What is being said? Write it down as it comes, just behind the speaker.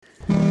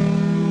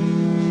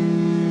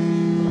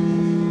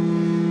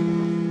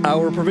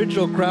Our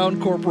provincial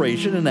Crown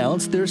Corporation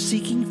announced they're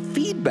seeking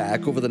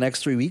feedback over the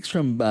next 3 weeks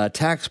from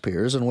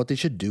taxpayers on what they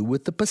should do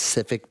with the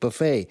Pacific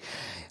Buffet.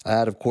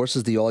 That, of course,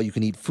 is the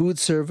all-you-can-eat food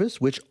service,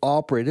 which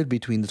operated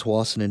between the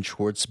Tsawwassen and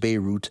Schwartz Bay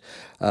route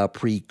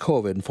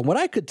pre-COVID. And from what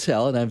I could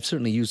tell, and I've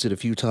certainly used it a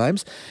few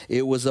times,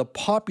 it was a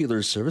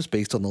popular service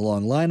based on the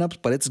long lineups,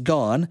 but it's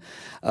gone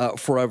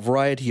for a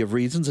variety of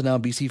reasons. And now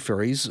BC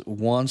Ferries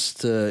wants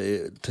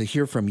to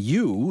hear from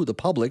you, the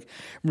public,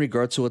 in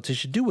regards to what they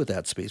should do with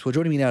that space. Well,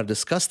 joining me now to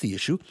discuss the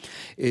issue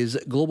is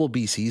Global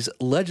BC's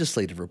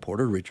legislative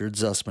reporter, Richard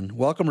Zussman.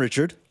 Welcome,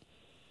 Richard.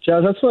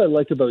 Jazz, that's what I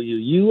like about you.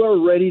 You are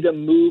ready to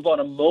move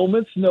on a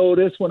moment's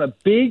notice. When a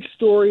big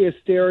story is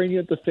staring you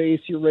at the face,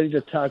 you're ready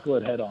to tackle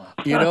it head on.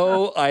 You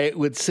know, I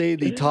would say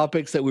the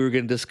topics that we were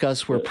going to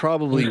discuss were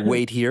probably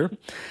weightier,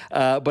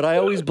 but I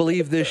always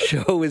believe this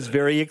show is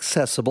very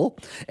accessible,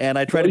 and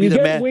I try to be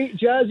the man.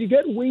 Jazz, you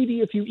get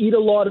weighty if you eat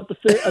a lot at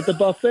the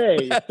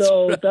buffet.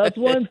 That's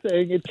one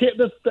thing.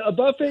 A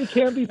buffet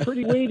can be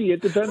pretty weighty.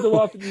 It depends how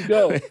often you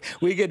go.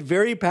 We get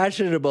very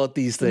passionate about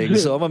these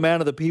things, so I'm a man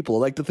of the people. I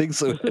like to think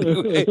so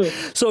anyway.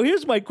 So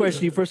here's my question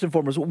to you, first and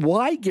foremost.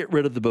 Why get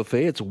rid of the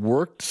buffet? It's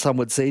worked, some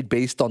would say,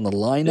 based on the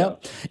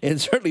lineup,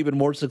 and certainly been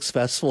more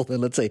successful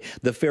than, let's say,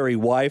 the ferry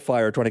Wi-Fi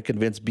or trying to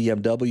convince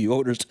BMW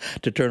owners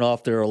to turn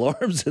off their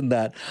alarms in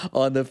that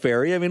on the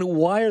ferry. I mean,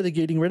 why are they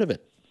getting rid of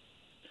it?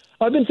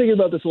 I've been thinking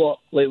about this a lot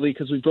lately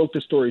because we broke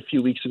this story a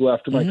few weeks ago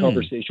after my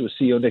conversation with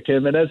CEO Nick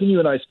Kim, and as you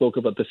and I spoke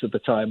about this at the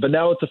time, but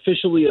now it's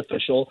officially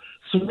official.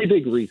 3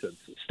 big reasons.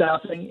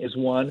 Staffing is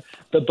one.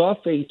 The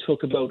buffet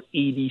took about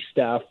 80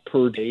 staff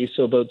per day,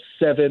 so about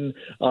 7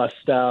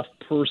 staff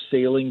per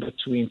sailing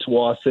between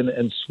Tsawwassen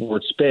and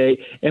Schwartz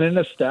Bay, and in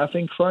a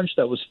staffing crunch,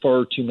 that was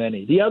far too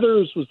many. The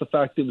others was the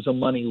fact that it was a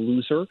money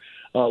loser.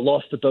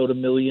 Lost about $1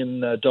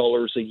 million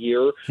a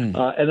year.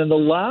 And then the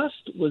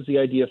last was the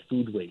idea of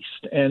food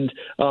waste. And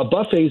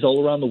buffets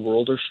all around the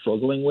world are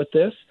struggling with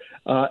this.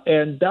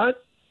 And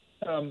that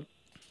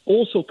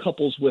also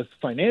couples with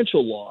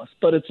financial loss,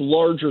 but it's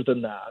larger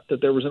than that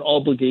there was an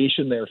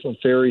obligation there from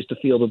ferries to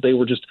feel that they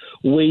were just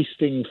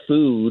wasting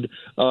food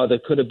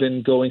that could have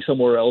been going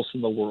somewhere else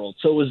in the world.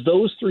 So it was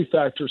those 3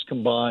 factors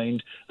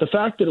combined. The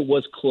fact that it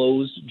was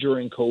closed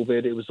during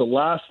COVID, it was the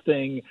last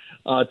thing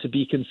to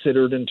be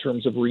considered in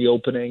terms of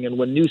reopening. And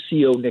when new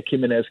CEO Nick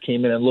Jimenez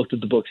came in and looked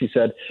at the books, he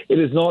said, it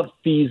is not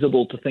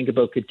feasible to think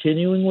about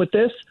continuing with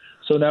this.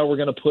 So now we're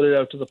going to put it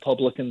out to the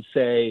public and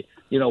say,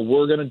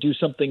 we're going to do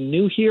something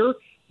new here.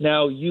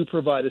 Now you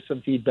provide us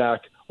some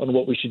feedback on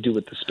what we should do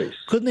with the space.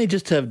 Couldn't they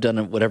just have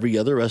done what every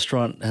other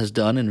restaurant has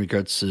done in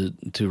regards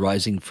to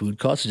rising food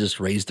costs, just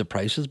raise the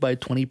prices by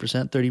 20%,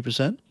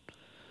 30%?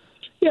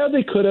 Yeah,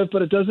 they could have,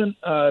 but it doesn't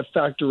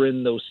factor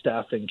in those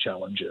staffing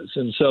challenges.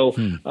 And so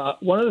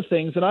one of the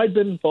things, and I've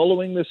been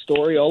following this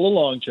story all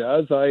along,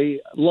 Jazz, I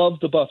love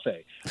the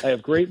buffet. I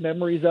have great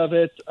memories of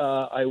it.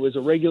 I was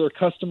a regular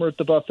customer at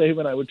the buffet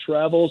when I would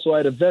travel, so I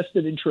had a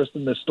vested interest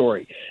in this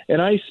story.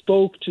 And I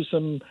spoke to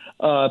some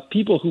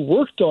people who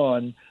worked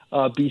on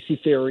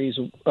BC Ferries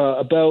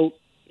about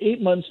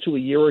 8 months to a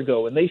year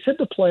ago, and they said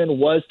the plan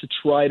was to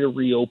try to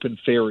reopen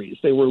ferries.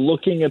 They were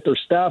looking at their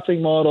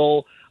staffing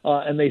model,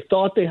 and they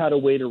thought they had a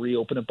way to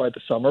reopen it by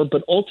the summer.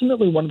 But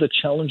ultimately, one of the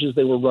challenges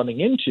they were running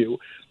into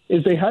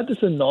is they had this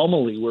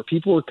anomaly where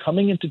people were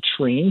coming into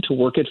train to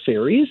work at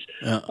ferries,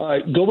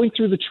 going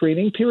through the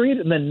training period,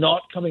 and then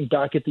not coming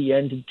back at the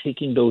end and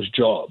taking those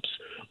jobs.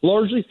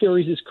 Largely,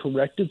 Ferries has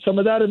corrected some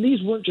of that, and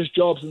these weren't just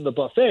jobs in the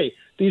buffet.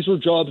 These were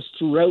jobs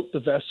throughout the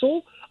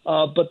vessel,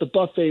 but the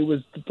buffet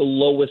was the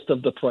lowest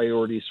of the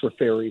priorities for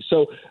Ferries.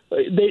 So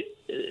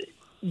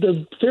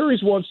the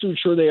Ferries wants to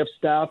ensure they have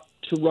staff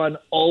to run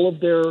all of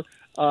their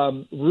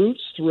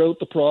routes throughout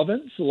the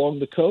province along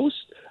the coast,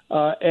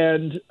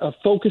 and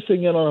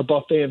focusing in on a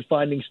buffet and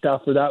finding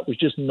staff for that was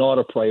just not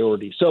a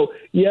priority. So,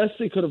 yes,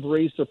 they could have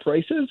raised their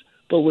prices,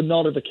 but would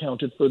not have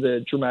accounted for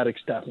the dramatic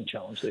staffing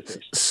challenge they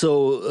faced.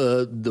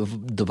 So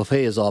the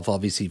buffet is off,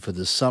 obviously, for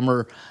this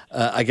summer.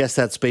 I guess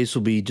that space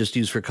will be just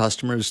used for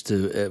customers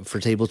for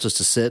tables just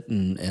to sit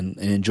and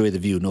enjoy the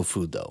view. No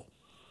food, though.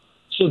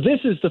 So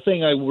this is the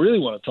thing I really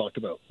want to talk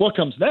about. What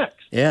comes next?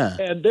 Yeah.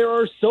 And there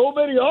are so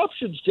many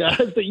options, Jazz,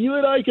 that you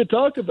and I could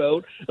talk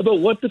about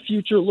what the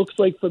future looks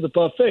like for the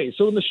buffet.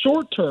 So in the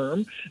short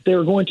term,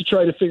 they're going to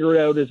try to figure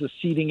it out as a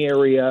seating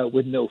area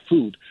with no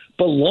food.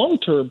 But long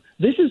term,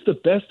 this is the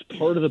best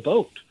part of the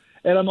boat.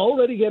 And I'm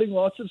already getting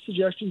lots of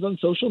suggestions on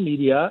social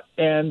media,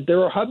 and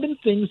there have been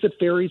things that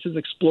Ferries has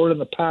explored in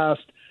the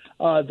past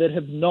that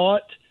have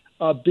not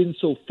been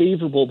so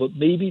favorable, but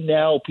maybe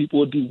now people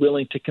would be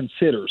willing to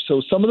consider.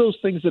 So some of those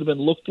things that have been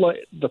looked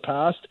like in the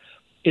past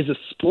is a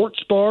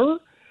sports bar,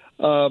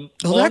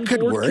 that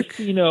could work.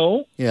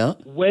 Casino,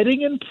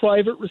 wedding and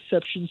private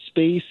reception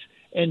space,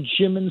 and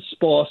gym and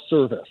spa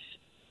service.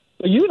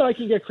 But you and I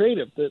can get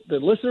creative. The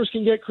listeners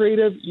can get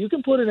creative. You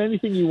can put in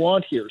anything you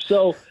want here.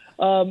 So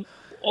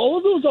all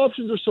of those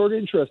options are sort of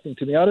interesting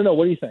to me. I don't know.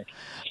 What do you think?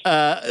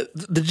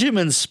 The gym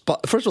and spa.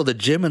 First of all, the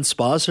gym and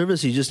spa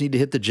service. You just need to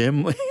hit the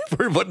gym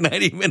for about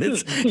 90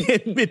 minutes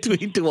in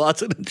between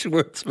Tawasin and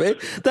Schwartz Bay.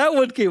 That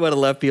one came out of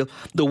left field.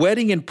 The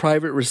wedding and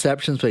private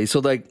reception space. So,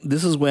 like,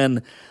 this is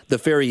when the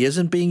ferry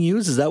isn't being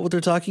used. Is that what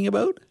they're talking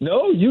about?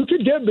 No, you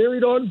could get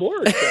married on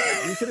board.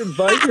 You can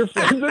invite your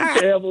friends and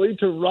family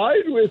to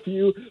ride with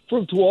you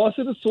from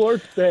Tawasin to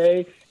Swartz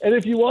Bay. And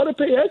if you want to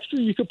pay extra,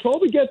 you could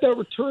probably get that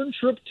return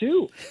trip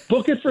too.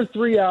 Book it for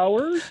 3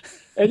 hours,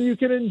 and you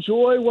can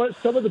enjoy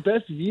some of the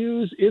best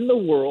views in the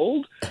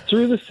world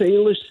through the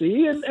Salish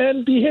Sea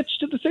and be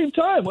hitched at the same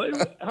time.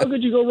 How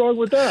could you go wrong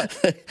with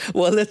that?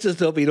 Well, let's just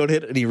hope you don't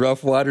hit any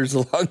rough waters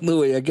along the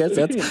way. I guess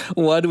that's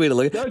one way to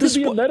look at it. That could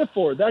be a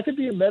metaphor. That could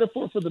be a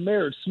metaphor for the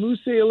marriage. Smooth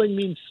sailing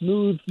means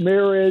smooth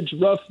marriage.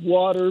 Rough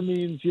water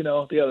means,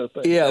 the other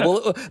thing. Yeah,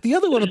 well, the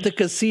other one at the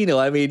casino,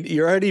 I mean,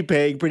 you're already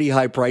paying pretty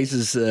high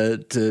prices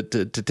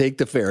to take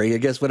the ferry. I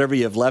guess whatever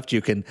you have left,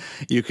 you can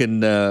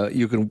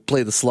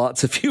play the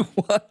slots if you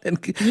want,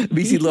 and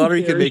BC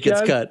Lottery can make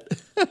its cut.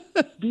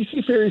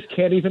 BC Ferries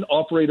can't even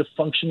operate a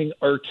functioning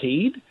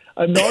arcade.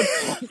 I'm not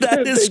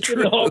that is they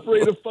true. Can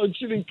operate a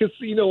functioning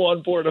casino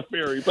on board a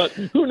ferry, but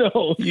who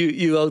knows?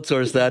 You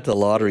outsource that to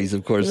lotteries,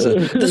 of course.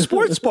 The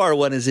sports bar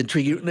one is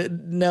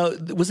intriguing. Now,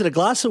 was it a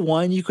glass of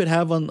wine you could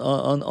have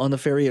on the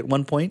ferry at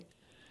one point?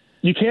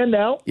 You can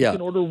now. Yeah. You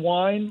can order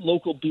wine,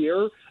 local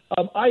beer.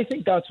 I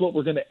think that's what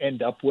we're going to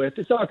end up with.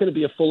 It's not going to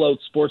be a full-out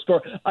sports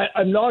bar.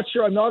 I'm not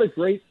sure. I'm not a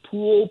great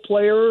pool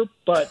player,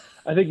 but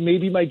I think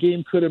maybe my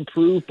game could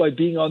improve by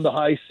being on the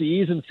high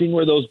seas and seeing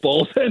where those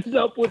balls end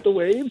up with the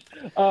waves.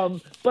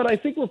 But I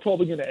think we're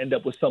probably going to end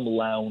up with some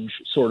lounge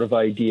sort of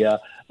idea.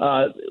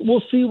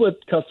 We'll see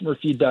what customer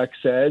feedback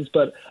says,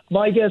 but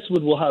my guess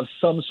would we'll have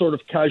some sort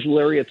of casual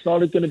area. It's not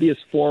going to be as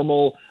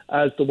formal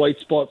as the white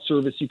spot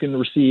service you can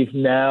receive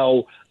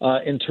now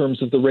in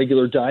terms of the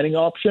regular dining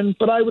option.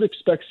 But I would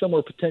expect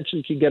somewhere potentially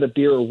you can get a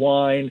beer or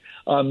wine,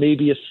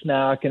 maybe a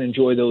snack, and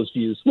enjoy those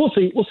views. We'll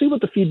see. We'll see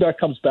what the feedback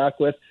comes back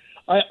with.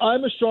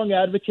 I'm a strong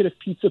advocate of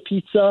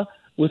pizza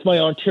with my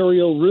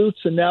Ontario roots,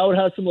 and now it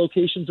has some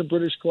locations in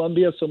British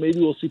Columbia, so maybe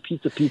we'll see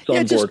pizza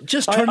on board.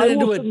 Just turn it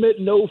into I will submit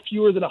no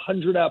fewer than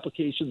 100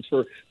 applications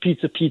for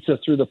pizza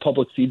through the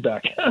public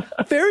feedback.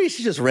 Ferries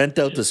just rent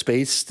out the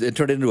space and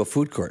turn it into a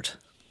food court.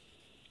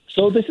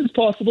 So this is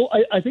possible.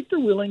 I think they're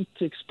willing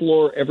to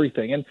explore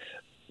everything. And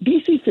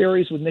BC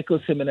Ferries with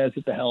Nicholas Jimenez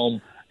at the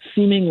helm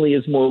seemingly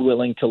is more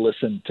willing to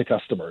listen to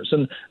customers.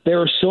 And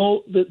there are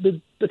the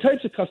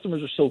types of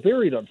customers are so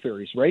varied on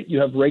ferries, right?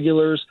 You have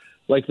regulars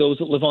like those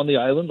that live on the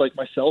island, like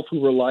myself,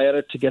 who rely on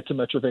it to get to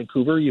Metro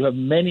Vancouver. You have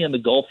many on the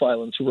Gulf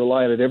Islands who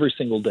rely on it every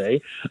single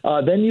day.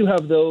 Then you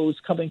have those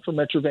coming from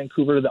Metro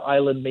Vancouver to the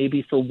island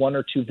maybe for 1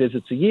 or 2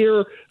 visits a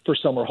year for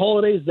summer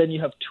holidays. Then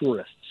you have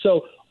tourists.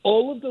 So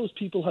all of those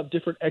people have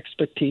different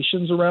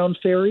expectations around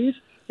ferries,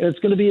 and it's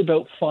going to be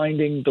about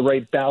finding the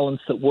right balance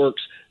that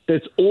works,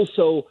 that's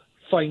also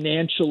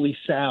financially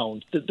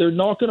sound, that they're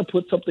not going to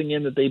put something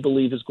in that they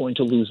believe is going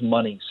to lose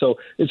money. So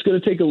it's going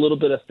to take a little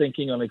bit of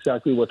thinking on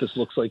exactly what this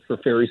looks like for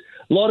ferries.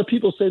 A lot of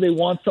people say they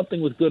want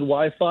something with good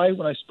Wi-Fi.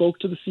 When I spoke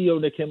to the CEO,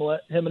 Nick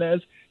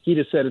Jimenez, he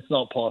just said it's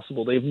not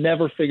possible. They've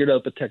never figured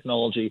out the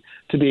technology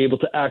to be able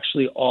to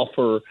actually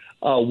offer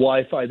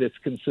Wi-Fi that's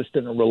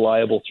consistent and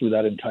reliable through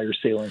that entire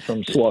sailing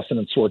from Tsawwassen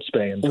and Swartz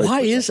Bay.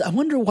 I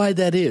wonder why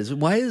that is.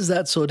 Why is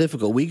that so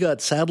difficult? We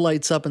got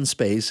satellites up in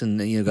space,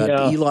 and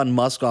Elon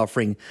Musk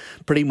offering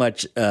pretty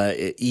much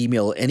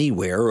email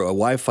anywhere or a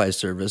Wi-Fi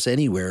service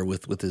anywhere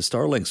with his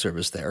Starlink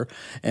service there,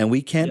 and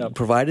we can't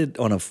provide it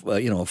on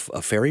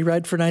a ferry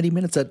ride for 90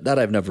 minutes. That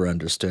I've never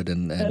understood,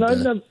 And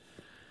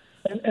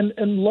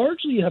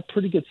largely you have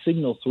pretty good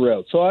signal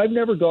throughout. So I've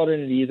never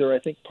gotten it either. I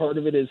think part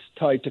of it is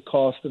tied to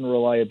cost and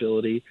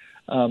reliability.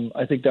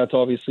 I think that's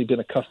obviously been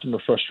a customer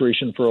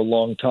frustration for a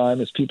long time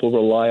as people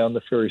rely on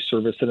the ferry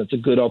service, and it's a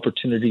good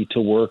opportunity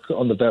to work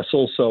on the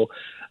vessel. So,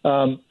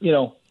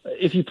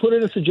 if you put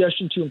in a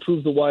suggestion to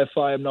improve the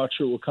Wi-Fi, I'm not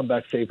sure it will come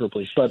back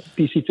favorably. But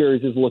BC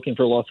Ferries is looking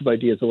for lots of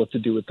ideas of what to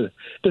do with the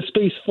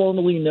space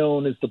formerly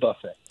known as the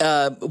buffet.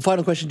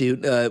 Final question to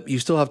you. You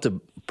still have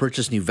to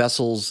purchase new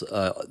vessels.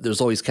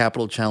 There's always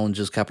capital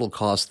challenges, capital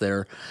costs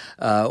there.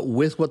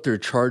 With what they're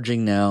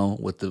charging now,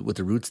 with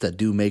the routes that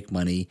do make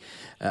money,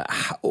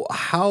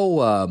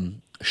 how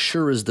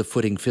sure is the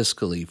footing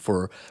fiscally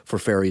for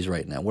ferries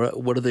right now?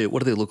 What do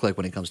they look like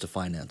when it comes to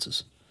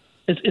finances?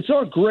 It's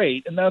not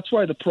great, and that's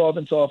why the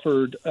province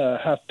offered a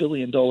 $500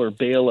 million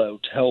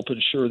bailout to help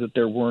ensure that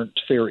there weren't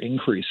fare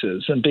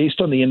increases. And based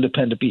on the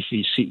independent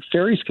BC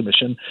Ferries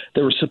Commission,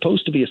 there was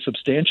supposed to be a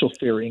substantial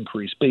fare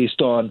increase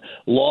based on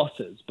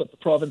losses, but the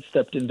province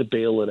stepped in to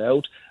bail it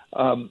out.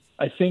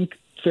 I think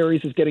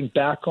Ferries is getting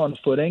back on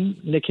footing.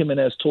 Nick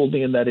Jimenez told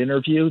me in that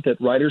interview that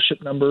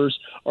ridership numbers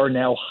are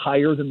now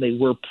higher than they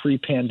were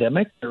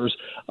pre-pandemic. There's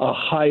a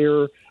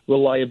higher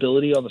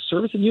reliability on the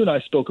service. And you and I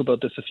spoke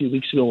about this a few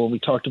weeks ago when we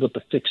talked about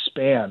the fixed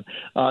span.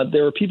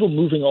 There are people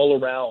moving all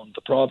around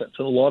the province,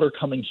 and a lot are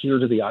coming here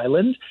to the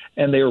island,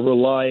 and they are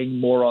relying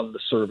more on the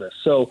service.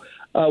 So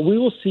we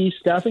will see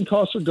staffing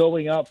costs are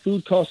going up,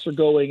 food costs are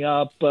going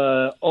up,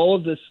 all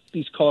of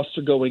these costs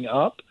are going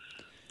up.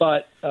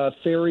 But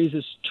Ferries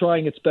is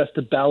trying its best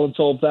to balance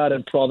all of that,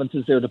 and province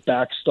is there to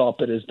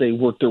backstop it as they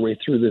work their way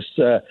through this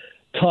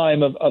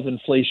time of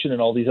inflation and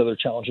all these other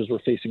challenges we're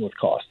facing with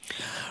costs.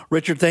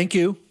 Richard, thank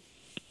you.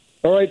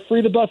 All right, free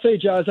the buffet,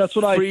 Jazz. That's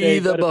what I say. Free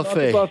the but buffet.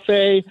 If not the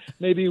buffet,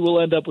 maybe we'll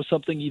end up with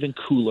something even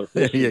cooler.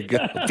 There you go.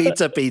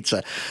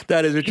 Pizza.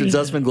 That is Richard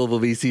Zussman, Global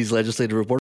VC's legislative reporter.